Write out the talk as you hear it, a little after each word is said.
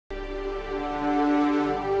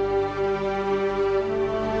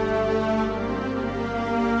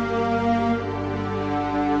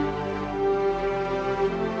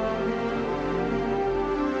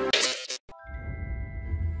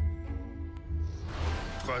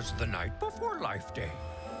'Twas the night before Life Day,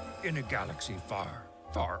 in a galaxy far,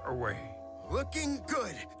 far away. Looking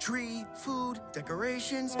good. Tree, food,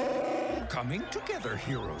 decorations. Coming together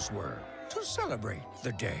heroes were to celebrate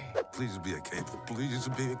the day. Please be a cape. Please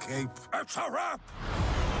be a cape. It's a wrap!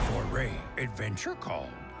 For Rey, adventure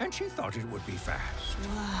called, and she thought it would be fast.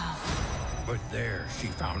 Wow. But there she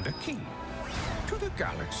found a key to the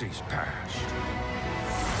galaxy's past.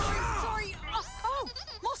 Sorry. Oh,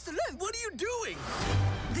 Master Luke. What are you doing?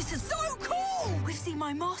 This is so cool. We've seen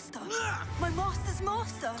my master. My master's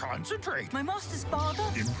master. Concentrate. My master's father.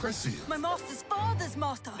 Impressive. My master's father's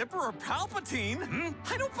master. Emperor Palpatine?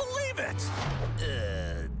 I don't believe it.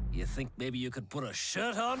 You think maybe you could put a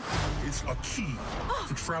shirt on? It's a key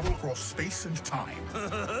to travel across space and time.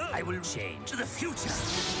 I will change the future.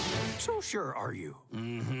 So sure are you?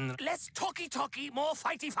 Less talky, more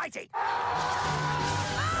fighty.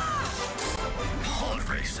 Pod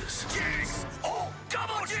races. Jigs. Oh,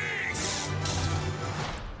 double jigs!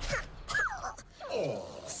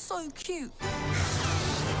 So cute.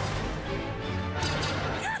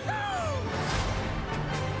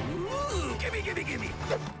 Ooh, gimme!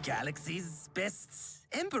 Galaxy's best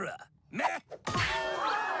emperor. Meh.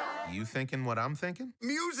 You thinking what I'm thinking?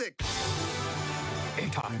 Music. A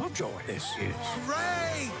time of joy. This is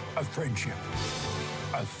Rey. a friendship,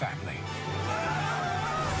 a family.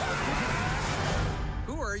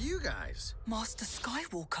 Who are you guys? Master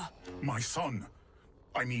Skywalker. My son.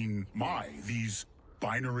 I mean, these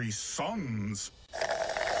binary sons.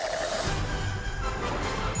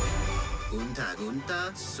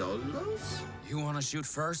 Gunta solos? You want to shoot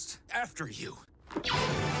first? After you.